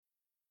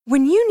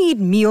When you need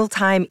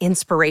mealtime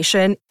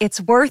inspiration,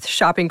 it's worth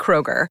shopping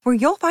Kroger, where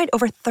you'll find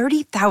over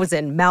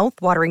 30,000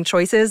 mouth-watering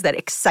choices that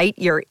excite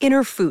your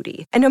inner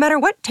foodie. And no matter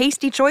what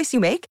tasty choice you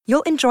make,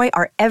 you'll enjoy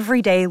our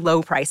everyday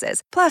low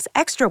prices, plus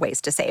extra ways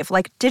to save,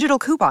 like digital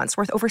coupons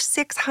worth over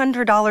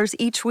 $600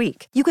 each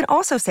week. You can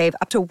also save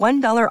up to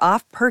 $1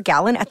 off per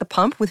gallon at the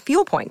pump with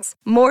fuel points.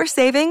 More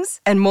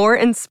savings and more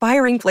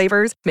inspiring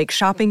flavors make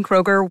shopping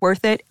Kroger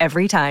worth it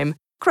every time.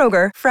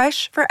 Kroger,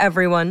 fresh for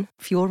everyone.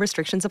 Fuel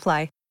restrictions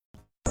apply.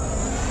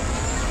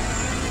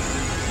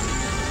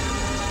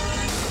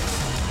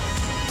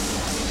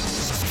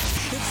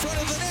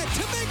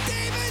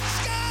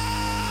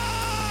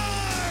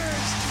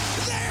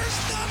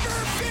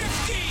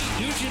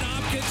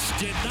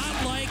 Did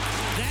not like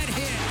that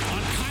hit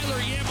on Kyler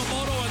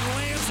Yamamoto and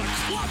lands a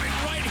clubbing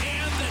right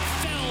hand that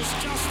fells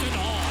Justin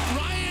Hall.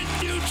 Ryan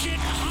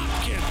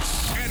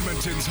Nugent-Hopkins.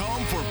 Edmonton's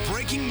home for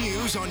breaking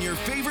news on your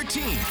favorite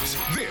teams.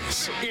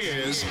 This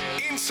is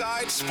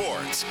Inside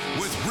Sports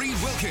with Reed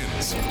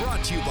Wilkins.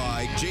 Brought to you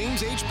by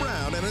James H.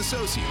 Brown and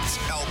Associates,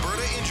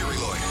 Alberta Injury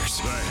Lawyers,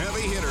 the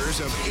heavy hitters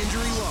of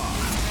injury law.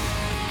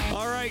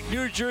 All right,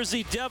 New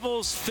Jersey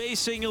Devils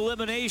facing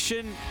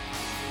elimination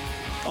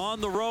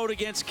on the road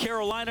against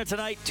Carolina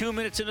tonight. 2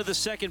 minutes into the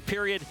second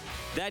period.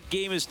 That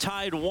game is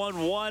tied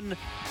 1-1.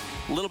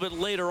 A little bit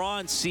later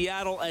on,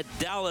 Seattle at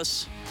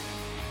Dallas.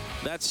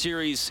 That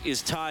series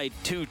is tied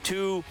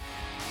 2-2.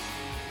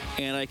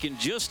 And I can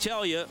just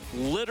tell you,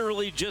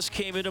 literally just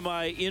came into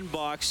my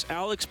inbox,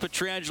 Alex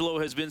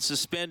Pietrangelo has been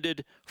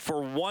suspended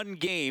for 1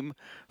 game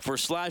for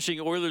slashing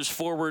Oilers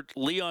forward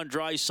Leon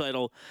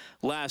Draisaitl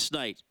last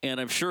night. And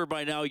I'm sure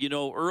by now you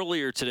know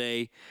earlier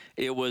today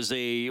it was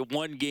a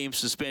 1-game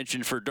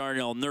suspension for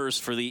Darnell Nurse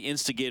for the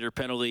instigator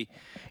penalty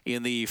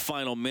in the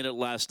final minute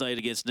last night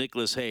against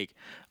Nicholas Hague.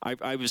 I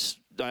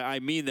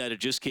mean that. It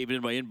just came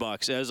in my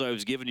inbox. As I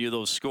was giving you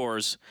those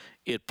scores,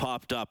 it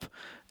popped up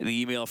in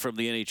the email from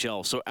the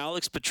NHL. So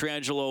Alex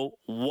Pietrangelo,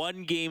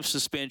 1-game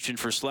suspension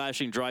for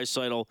slashing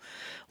Draisaitl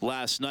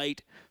last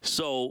night.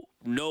 So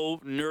no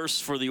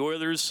Nurse for the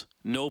Oilers,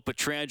 no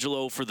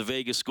Pietrangelo for the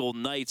Vegas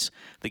Golden Knights.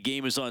 The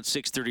game is on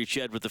 6:30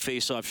 CHED with the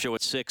face-off show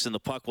at 6, and the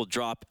puck will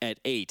drop at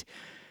 8.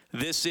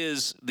 This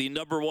is the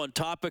number one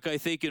topic, I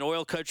think, in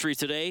oil country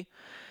today.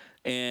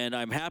 And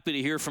I'm happy to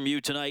hear from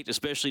you tonight,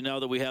 especially now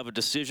that we have a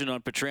decision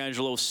on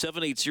Pietrangelo.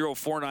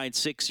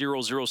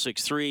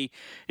 780-496-0063.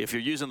 If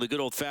you're using the good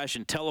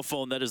old-fashioned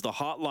telephone, that is the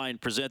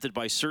hotline presented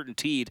by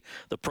CertainTeed,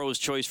 the pro's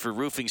choice for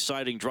roofing,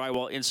 siding,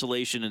 drywall,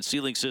 insulation, and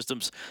ceiling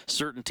systems.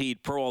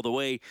 CertainTeed, pro all the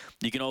way.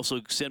 You can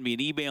also send me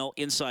an email,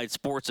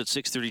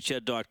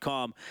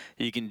 insidesports@630ched.com.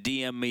 You can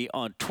DM me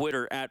on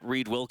Twitter at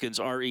Reed Wilkins,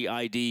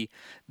 ReidWilkins.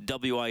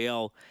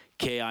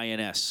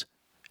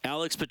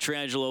 Alex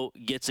Pietrangelo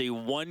gets a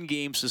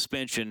 1-game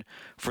suspension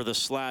for the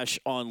slash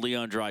on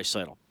Leon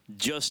Draisaitl.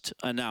 Just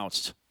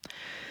announced.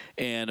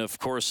 And, of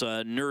course,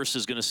 Nurse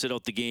is going to sit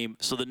out the game.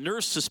 So the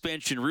Nurse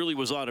suspension really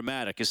was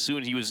automatic as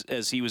soon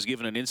as he was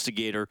given an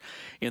instigator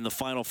in the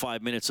final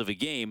 5 minutes of a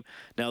game.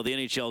 Now, the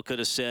NHL could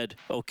have said,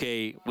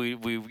 okay, we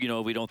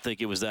don't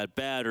think it was that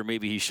bad, or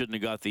maybe he shouldn't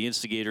have got the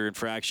instigator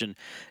infraction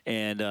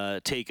and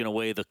taken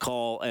away the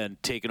call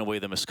and taken away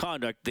the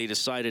misconduct. They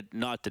decided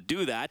not to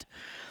do that.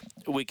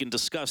 We can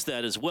discuss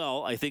that as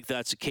well. I think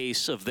that's a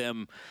case of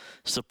them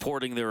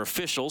supporting their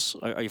officials.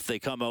 If they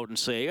come out and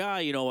say,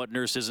 you know what,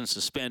 Nurse isn't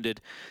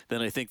suspended,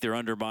 then I think they're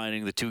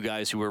undermining the 2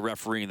 guys who were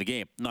refereeing the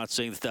game. Not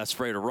saying that that's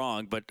right or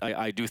wrong, but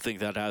I do think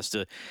that has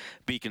to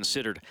be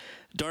considered.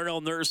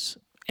 Darnell Nurse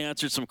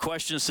answered some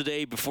questions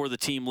today before the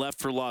team left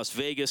for Las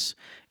Vegas,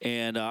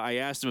 and I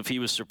asked him if he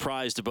was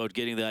surprised about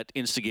getting that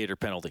instigator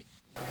penalty.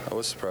 I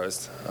was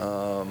surprised.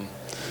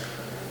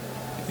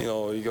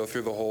 You go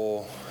through the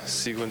whole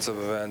sequence of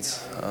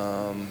events,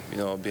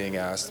 being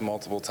asked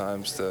multiple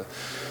times to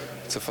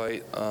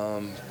fight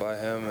by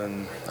him,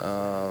 and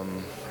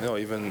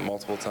even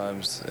multiple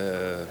times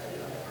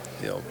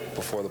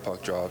before the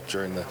puck dropped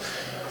during the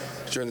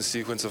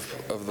sequence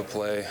of the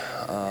play.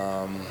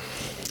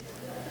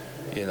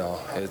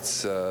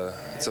 It's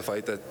a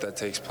fight that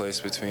takes place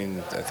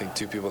between, I think,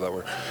 2 people that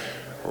were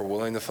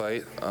willing to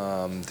fight.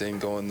 Didn't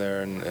go in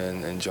there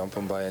and jump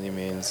him by any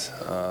means.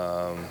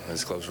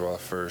 His gloves were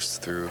off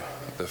first, through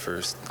the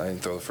first. I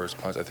didn't throw the first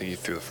punch. I think he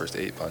threw the first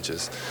 8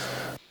 punches.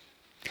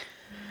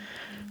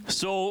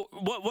 So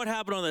what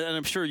happened on that? And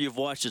I'm sure you've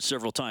watched it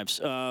several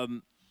times.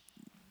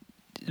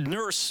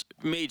 Nurse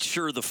made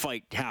sure the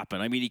fight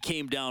happened. I mean, he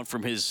came down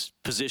from his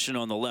position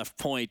on the left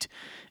point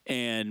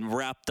and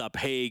wrapped up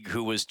Hague,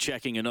 who was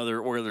checking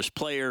another Oilers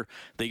player.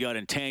 They got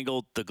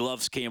entangled. The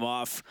gloves came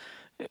off.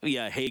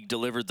 Yeah, Hague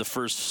delivered the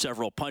first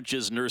several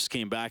punches. Nurse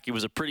came back. It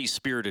was a pretty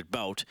spirited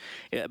bout.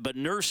 But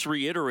Nurse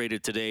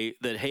reiterated today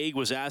that Hague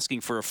was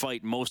asking for a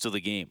fight most of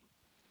the game.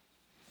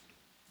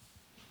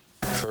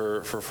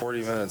 For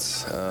 40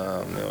 minutes,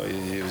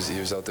 he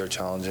was out there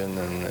challenging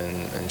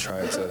and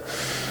trying to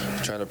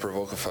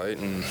provoke a fight,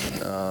 and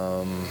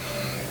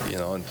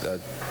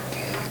that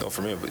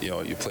for me,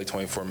 you play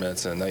 24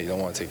 minutes in a night. You don't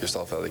want to take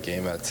yourself out of the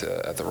game at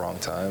the wrong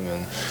time.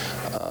 And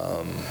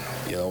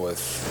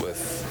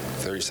with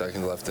 30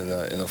 seconds left in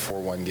a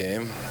 4-1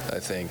 game, I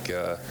think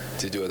to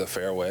do it the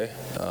fair way,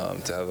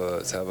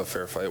 to have a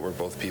fair fight where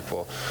both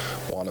people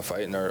want to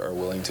fight and are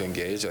willing to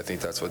engage. I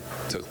think that's what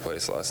took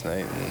place last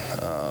night,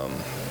 and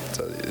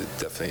so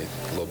definitely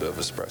a little bit of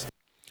a surprise.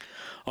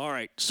 All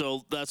right,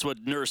 so that's what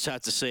Nurse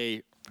had to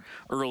say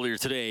earlier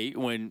today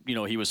when,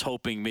 he was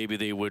hoping maybe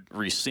they would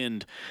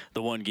rescind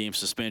the one-game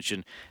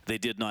suspension. They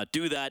did not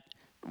do that.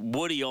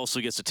 Woody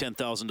also gets a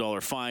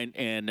 $10,000 fine,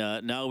 and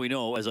now we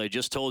know, as I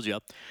just told you,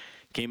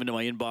 came into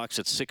my inbox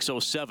at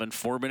 6:07,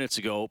 4 minutes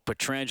ago,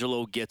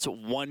 Pietrangelo gets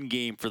 1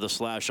 game for the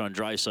slash on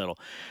Draisaitl.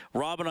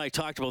 Rob and I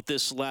talked about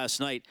this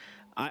last night.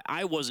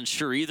 I wasn't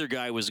sure either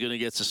guy was going to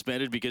get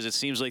suspended because it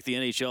seems like the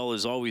NHL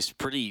is always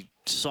pretty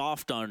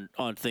soft on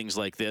things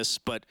like this.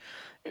 But,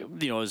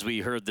 as we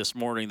heard this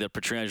morning that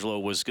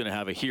Pietrangelo was going to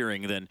have a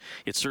hearing, then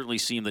it certainly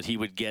seemed that he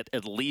would get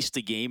at least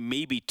a game,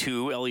 maybe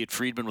 2. Elliot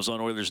Friedman was on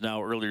Oilers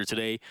Now earlier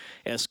today.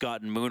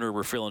 Scott and Mooner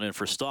were filling in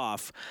for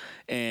Stoff.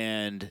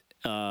 And,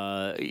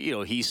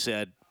 he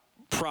said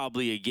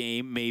probably a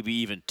game, maybe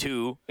even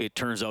 2. It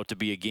turns out to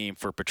be a game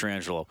for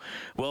Pietrangelo.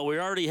 Well, we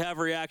already have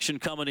a reaction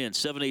coming in.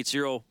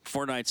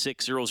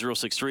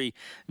 780-496-0063.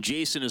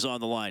 Jason is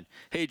on the line.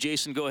 Hey,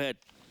 Jason, go ahead.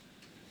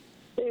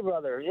 Hey,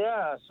 brother.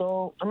 Yeah,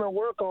 so I'm at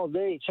work all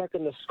day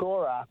checking the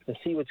score app to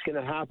see what's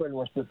going to happen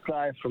with this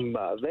guy from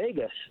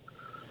Vegas.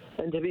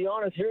 And to be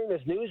honest, hearing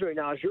this news right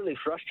now is really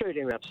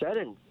frustrating and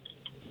upsetting.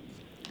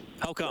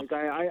 How come?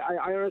 Like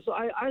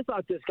I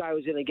thought this guy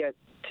was going to get,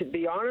 to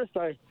be honest,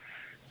 I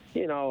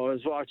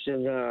was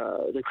watching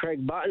the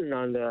Craig Button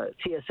on the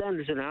TSN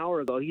just an hour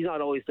ago. He's not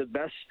always the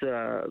best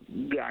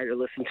guy to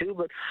listen to,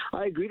 but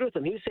I agreed with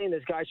him. He was saying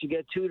this guy should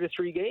get 2 to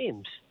 3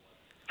 games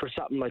for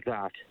something like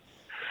that.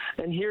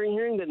 And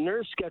hearing that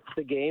Nurse gets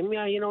the game,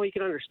 yeah, you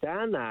can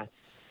understand that.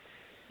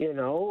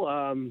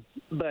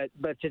 But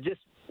to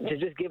just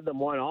give them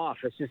one off,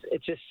 it's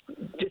just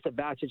a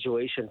bad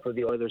situation for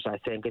the Oilers. I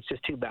think it's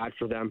just too bad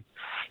for them.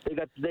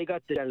 They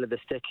got the end of the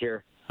stick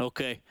here.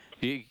 Okay,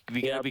 you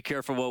got to be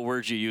careful what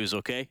words you use.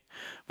 Okay,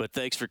 but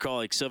thanks for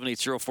calling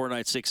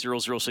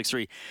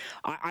 780-496-0063.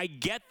 I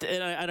get,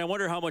 and I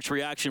wonder how much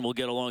reaction we'll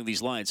get along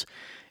these lines.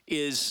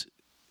 Is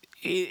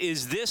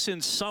this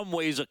in some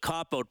ways a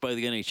cop-out by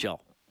the NHL?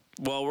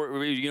 Well,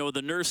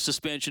 the Nurse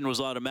suspension was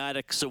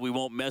automatic, so we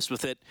won't mess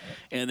with it,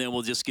 and then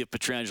we'll just give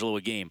Pietrangelo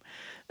a game.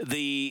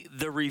 The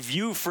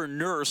review for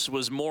Nurse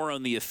was more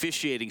on the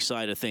officiating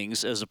side of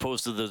things as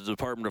opposed to the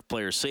Department of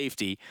Player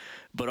Safety,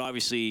 but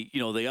obviously,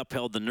 they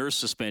upheld the Nurse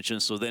suspension,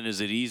 so then is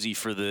it easy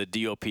for the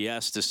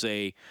DOPS to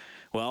say,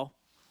 well,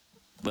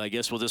 I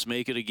guess we'll just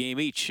make it a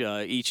game each.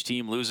 Each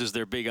team loses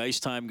their big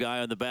ice time guy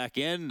on the back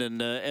end,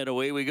 and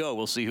away we go.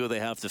 We'll see who they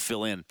have to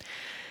fill in.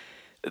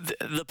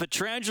 The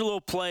Pietrangelo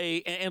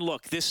play, and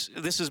look, this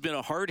has been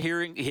a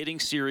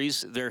hard-hitting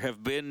series. There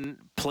have been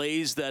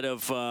plays that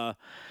have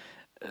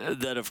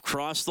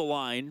crossed the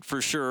line for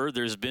sure.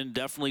 There's been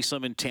definitely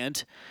some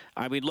intent.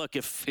 I mean, look,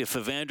 if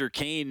Evander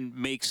Kane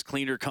makes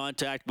cleaner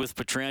contact with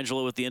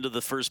Pietrangelo at the end of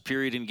the first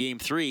period in Game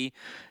 3,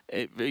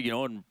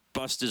 and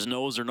busts his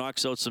nose or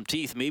knocks out some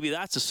teeth, maybe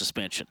that's a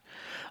suspension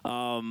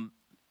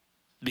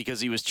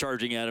because he was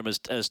charging at him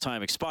as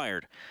time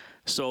expired.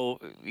 So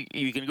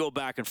you can go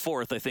back and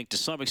forth, I think, to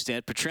some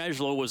extent.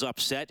 Pietrangelo was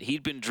upset.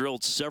 He'd been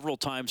drilled several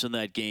times in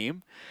that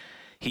game.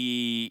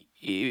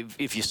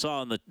 If you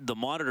saw on the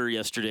monitor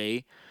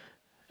yesterday,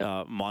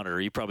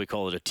 you probably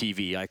call it a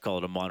TV. I call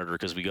it a monitor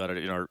because we got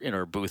it in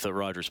our booth at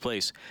Rogers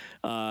Place.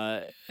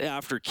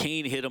 After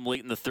Kane hit him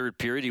late in the third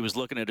period, he was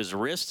looking at his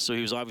wrist, so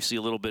he was obviously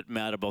a little bit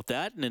mad about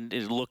that, and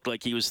it looked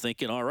like he was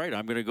thinking, all right,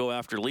 I'm going to go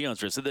after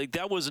Leon's wrist. So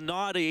that was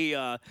not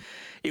a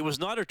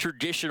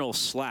traditional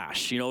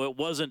slash. It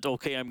wasn't,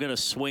 okay, I'm going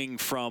to swing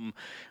from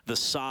the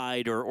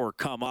side or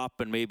come up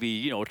and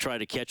maybe, try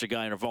to catch a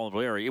guy in a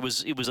vulnerable area.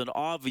 It was an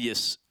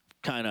obvious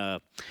kind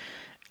of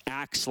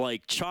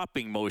axe-like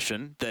chopping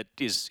motion that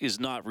is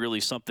not really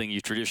something you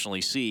traditionally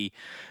see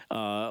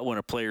when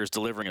a player is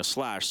delivering a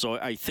slash. So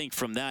I think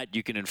from that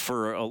you can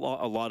infer a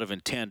lot of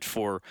intent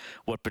for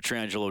what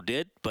Pietrangelo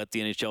did, but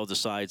the NHL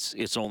decides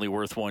it's only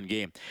worth 1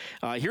 game.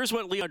 Here's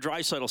what Leon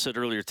Draisaitl said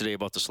earlier today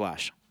about the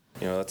slash.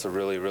 That's a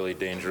really, really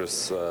dangerous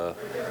slash,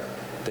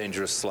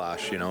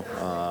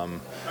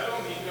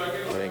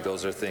 I think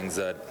those are things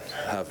that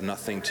have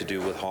nothing to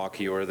do with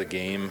hockey or the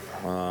game.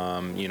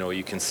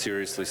 You can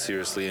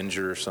seriously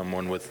injure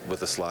someone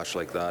with a slash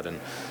like that, and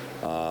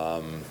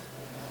I'm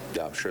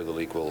sure the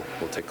league will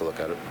take a look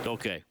at it.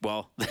 Okay,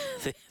 well,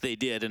 they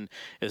did, and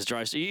as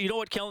Draisaitl, you know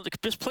what, Kellen,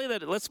 just play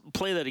that. Let's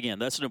play that again.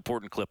 That's an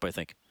important clip, I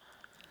think.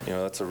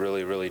 That's a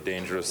really, really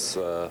dangerous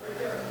slash,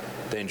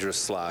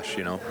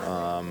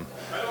 I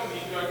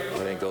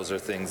think those are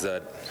things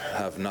that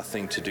have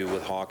nothing to do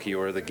with hockey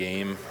or the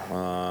game.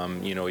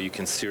 You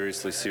can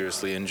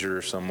seriously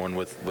injure someone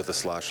with a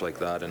slash like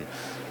that, and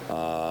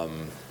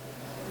I'm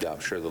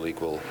sure the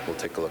league will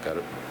take a look at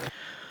it.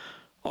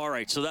 All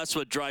right, so that's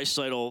what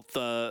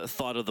Draisaitl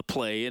thought of the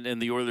play,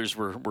 and the Oilers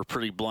were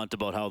pretty blunt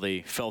about how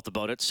they felt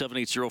about it.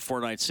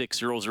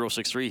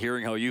 780-496-0063,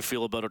 hearing how you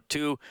feel about it,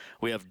 too.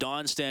 We have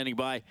Don standing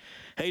by.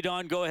 Hey,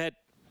 Don, go ahead.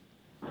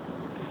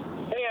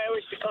 Hey, I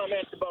wish to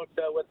comment about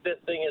what this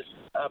thing is.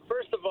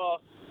 First of all,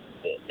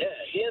 the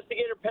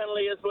instigator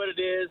penalty is what it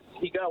is.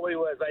 He got what he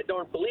was. I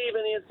don't believe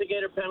in the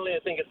instigator penalty. I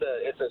think it's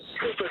a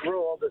stupid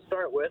rule to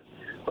start with.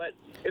 But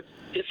if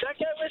that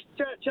guy was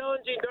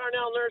challenging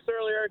Darnell Nurse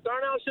earlier,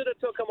 Darnell should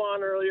have took him on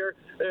earlier.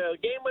 The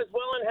game was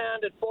well in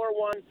hand at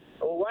 4-1.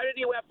 Why did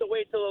he have to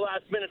wait till the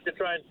last minute to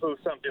try and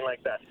prove something like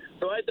that?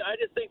 So I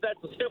just think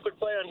that's a stupid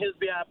play on his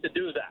behalf to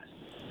do that.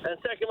 And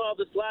second of all,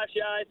 the slash,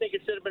 I think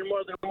it should have been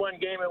more than one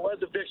game. It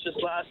was a vicious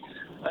slash.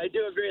 I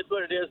do agree with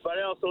what it is, but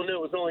I also knew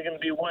it was only going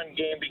to be one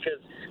game because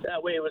that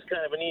way it was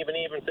kind of an even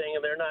thing, and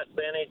they're not,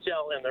 the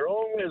NHL and their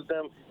own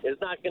wisdom is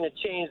not going to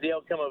change the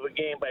outcome of a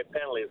game by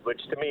penalties,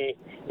 which to me,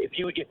 if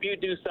you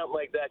do something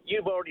like that,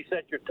 you've already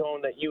set your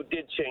tone that you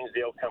did change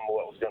the outcome of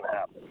what was going to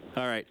happen.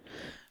 All right.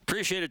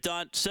 Appreciate it,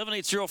 Don.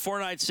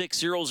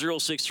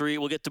 780-496-0063.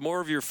 We'll get to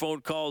more of your phone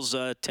calls,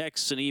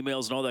 texts, and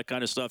emails, and all that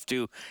kind of stuff,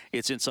 too.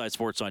 It's Inside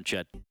Sports on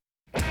Chet.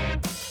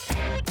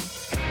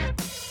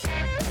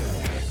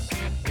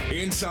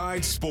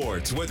 Inside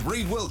Sports with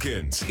Reed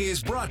Wilkins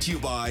is brought to you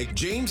by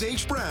James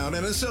H. Brown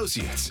and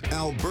Associates,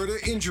 Alberta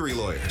Injury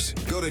Lawyers.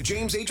 Go to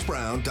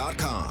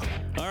jameshbrown.com.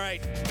 All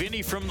right,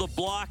 Vinny from the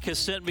block has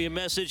sent me a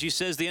message. He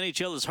says the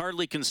NHL is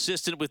hardly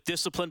consistent with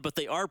discipline, but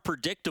they are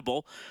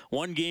predictable.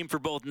 One game for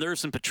both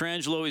Nurse and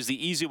Pietrangelo is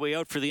the easy way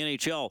out for the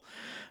NHL.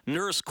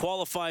 Nurse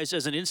qualifies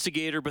as an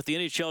instigator, but the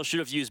NHL should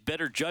have used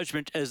better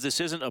judgment as this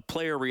isn't a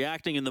player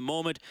reacting in the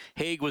moment.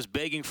 Haig was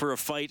begging for a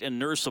fight, and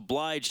Nurse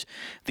obliged.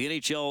 The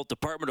NHL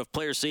Department of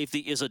Player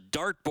Safety is a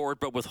dartboard,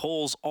 but with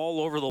holes all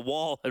over the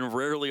wall and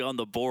rarely on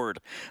the board.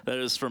 That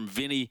is from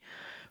Vinny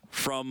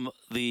from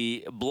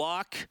the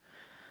block.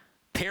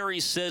 Perry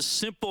says,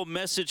 simple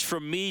message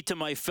from me to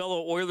my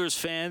fellow Oilers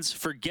fans.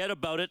 Forget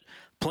about it.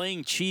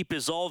 Playing cheap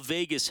is all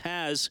Vegas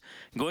has.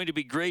 Going to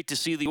be great to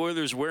see the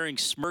Oilers wearing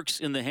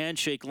smirks in the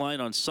handshake line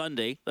on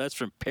Sunday. That's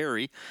from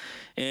Perry.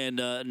 And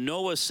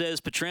Noah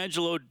says,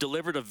 Pietrangelo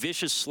delivered a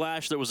vicious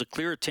slash that was a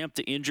clear attempt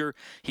to injure.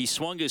 He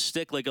swung his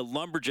stick like a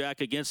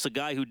lumberjack against a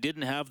guy who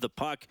didn't have the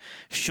puck.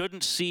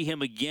 Shouldn't see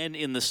him again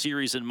in the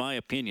series, in my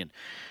opinion.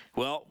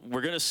 Well,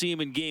 we're going to see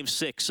him in Game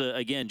 6.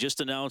 Again, just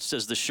announced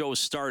as the show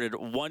started,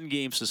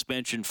 1-game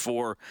suspension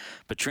for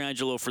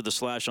Pietrangelo for the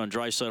slash on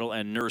Draisaitl,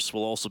 and Nurse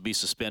will also be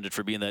suspended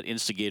for being that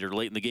instigator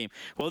late in the game.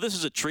 Well, this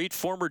is a treat.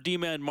 Former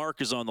D-man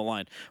Mark is on the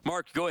line.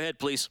 Mark, go ahead,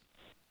 please.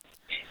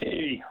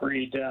 Hey,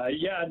 Reed.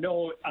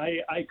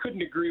 I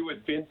couldn't agree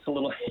with Vince a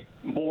little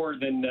more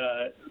than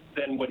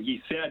what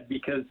he said,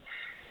 because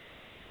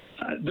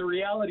the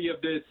reality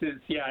of this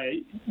is,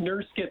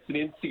 Nurse gets an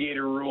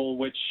instigator rule,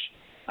 which,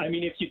 I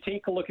mean, if you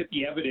take a look at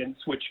the evidence,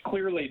 which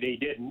clearly they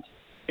didn't,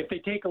 if they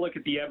take a look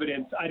at the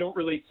evidence, I don't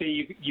really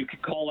say you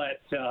could call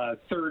that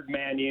third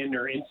man in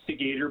or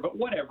instigator, but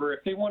whatever.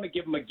 If they want to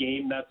give him a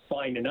game, that's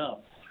fine enough.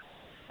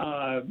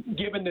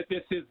 Given that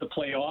this is the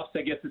playoffs,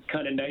 I guess it's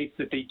kind of nice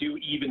that they do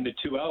even the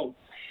two out.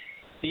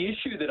 The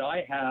issue that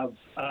I have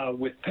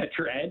with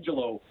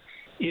Pietrangelo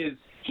is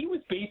he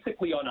was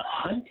basically on a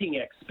hunting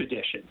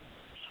expedition.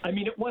 I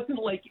mean, it wasn't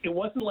like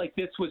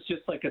this was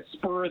just like a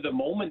spur of the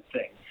moment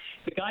thing.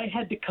 The guy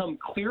had to come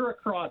clear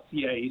across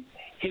the ice.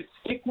 His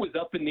stick was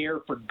up in the air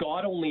for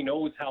God only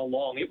knows how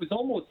long. It was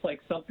almost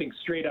like something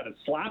straight out of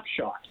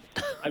Slapshot.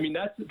 I mean,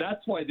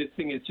 that's why this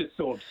thing is just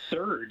so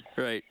absurd.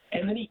 Right.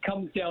 And then he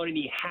comes down and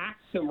he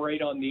hacks him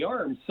right on the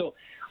arm. So,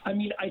 I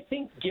mean, I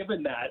think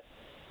given that,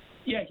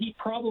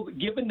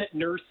 given that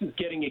Nurse is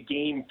getting a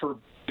game for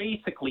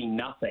basically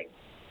nothing,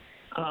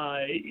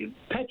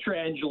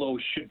 Pietrangelo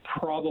should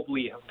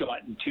probably have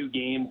gotten 2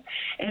 games,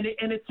 and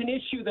it's an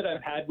issue that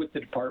I've had with the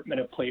Department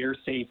of Player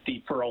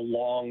Safety for a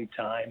long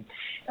time.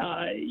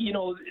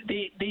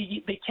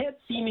 They can't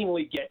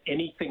seemingly get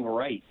anything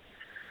right,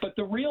 but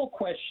the real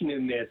question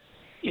in this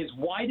is,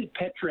 why did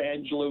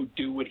Pietrangelo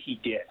do what he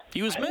did?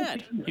 He was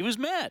mad. He was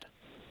mad.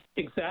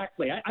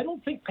 Exactly. I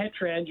don't think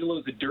Pietrangelo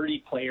is a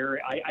dirty player.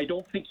 I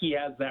don't think he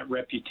has that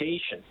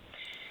reputation.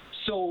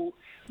 So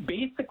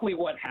basically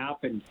what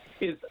happened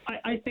is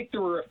I think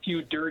there were a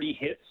few dirty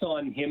hits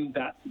on him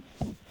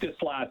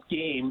this last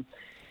game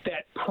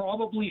that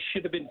probably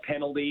should have been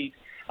penalties.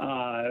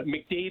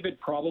 McDavid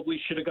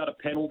probably should have got a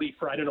penalty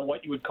for, I don't know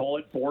what you would call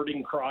it,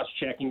 boarding,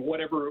 cross-checking,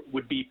 whatever it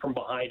would be from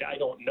behind. I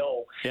don't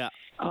know. Yeah.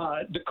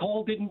 The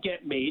call didn't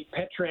get made.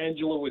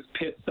 Pietrangelo was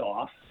pissed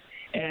off.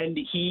 And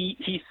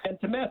he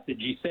sent a message.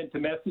 He sent a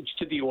message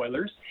to the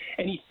Oilers,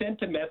 and he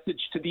sent a message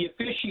to the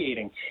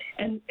officiating.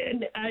 And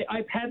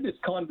I've had this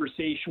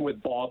conversation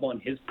with Bob on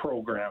his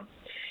program.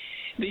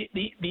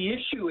 The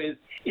issue is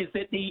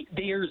that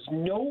there's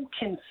no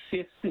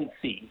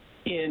consistency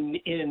in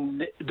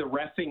the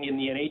reffing in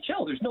the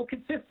NHL. There's no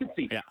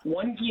consistency. Yeah.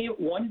 One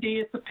day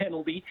it's a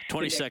penalty.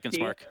 20 seconds,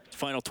 Mark.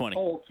 Final 20.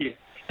 Oh, okay.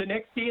 The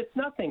next day it's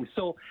nothing.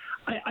 So,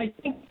 I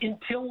think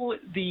until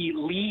the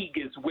league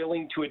is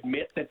willing to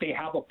admit that they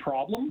have a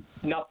problem,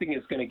 nothing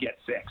is going to get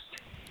fixed.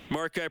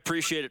 Mark, I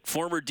appreciate it.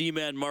 Former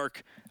D-man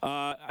Mark.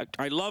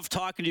 I love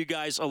talking to you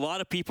guys. A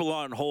lot of people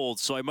on hold,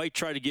 so I might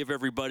try to give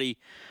everybody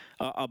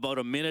about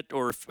a minute,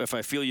 or if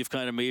I feel you've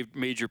kind of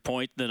made your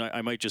point, then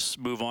I might just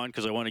move on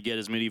because I want to get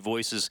as many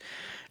voices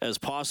as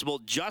possible.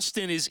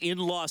 Justin is in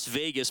Las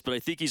Vegas, but I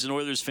think he's an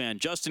Oilers fan.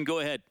 Justin, go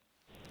ahead.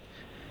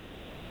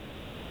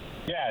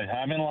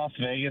 Yeah, I'm in Las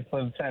Vegas,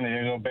 live in San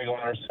Diego, big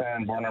Oilers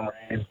fan, born and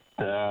raised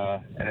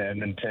in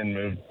Edmonton,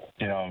 moved,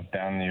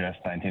 down in the U.S.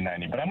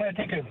 1990. But I'm going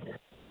to take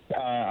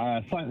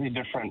a slightly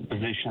different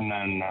position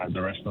than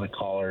the rest of the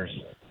callers.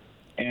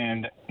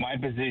 And my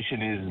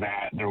position is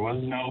that there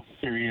was no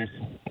serious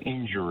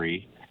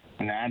injury,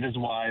 and that is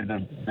why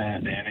the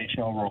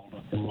NHL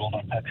ruled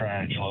on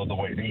Pietrangelo the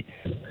way they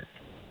did.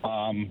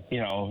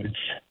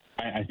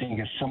 I think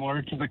it's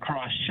similar to the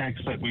cross checks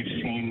that we've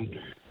seen.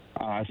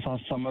 I saw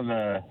some of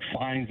the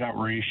fines that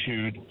were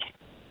issued,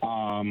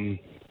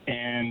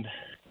 and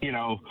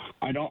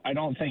I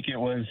don't think it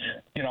was.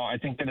 I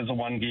think that is a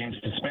one-game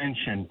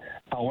suspension.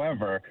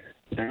 However,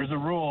 there's a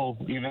rule,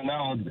 even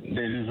though it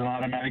is an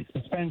automatic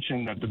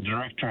suspension, that the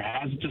director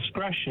has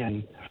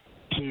discretion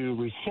to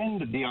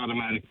rescind the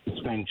automatic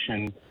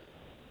suspension.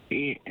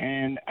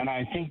 And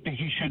I think that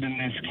he should in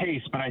this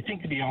case, but I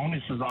think the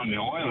onus is on the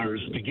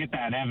Oilers to get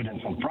that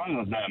evidence in front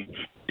of them,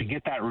 to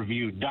get that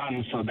review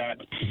done so that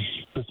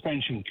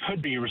suspension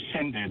could be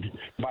rescinded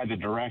by the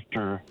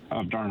director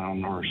of Darnell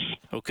Nurse.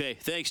 Okay,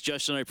 thanks,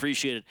 Justin. I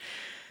appreciate it.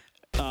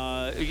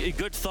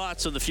 Good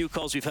thoughts on the few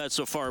calls we've had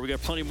so far. We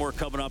got plenty more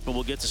coming up, and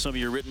we'll get to some of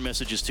your written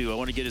messages too. I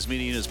want to get as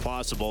many in as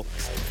possible.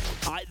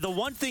 The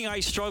one thing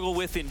I struggle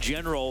with in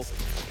general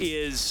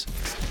is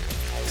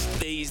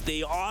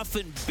they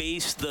often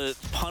base the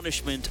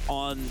punishment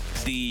on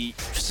the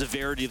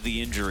severity of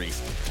the injury.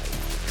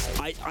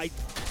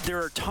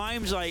 There are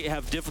times I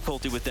have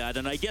difficulty with that,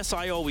 and I guess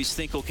I always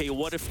think, okay,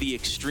 what if the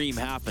extreme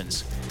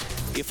happens?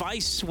 If I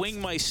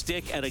swing my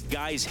stick at a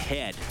guy's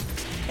head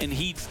and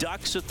he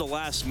ducks at the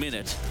last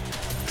minute,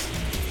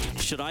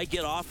 should I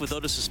get off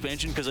without a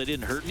suspension because I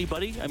didn't hurt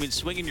anybody? I mean,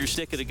 swinging your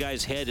stick at a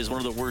guy's head is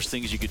one of the worst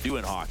things you could do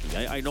in hockey.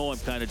 I know I'm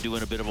kind of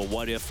doing a bit of a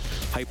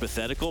what-if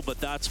hypothetical, but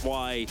that's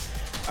why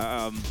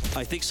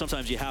I think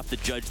sometimes you have to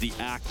judge the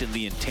act and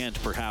the intent,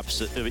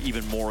 perhaps,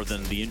 even more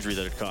than the injury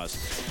that it caused.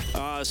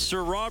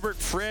 Sir Robert,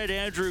 Fred,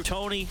 Andrew,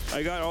 Tony,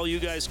 I got all you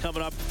guys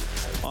coming up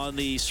on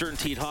the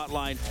Certainteed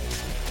Hotline.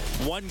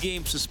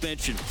 One-game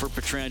suspension for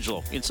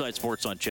Pietrangelo. Inside Sports on Channel.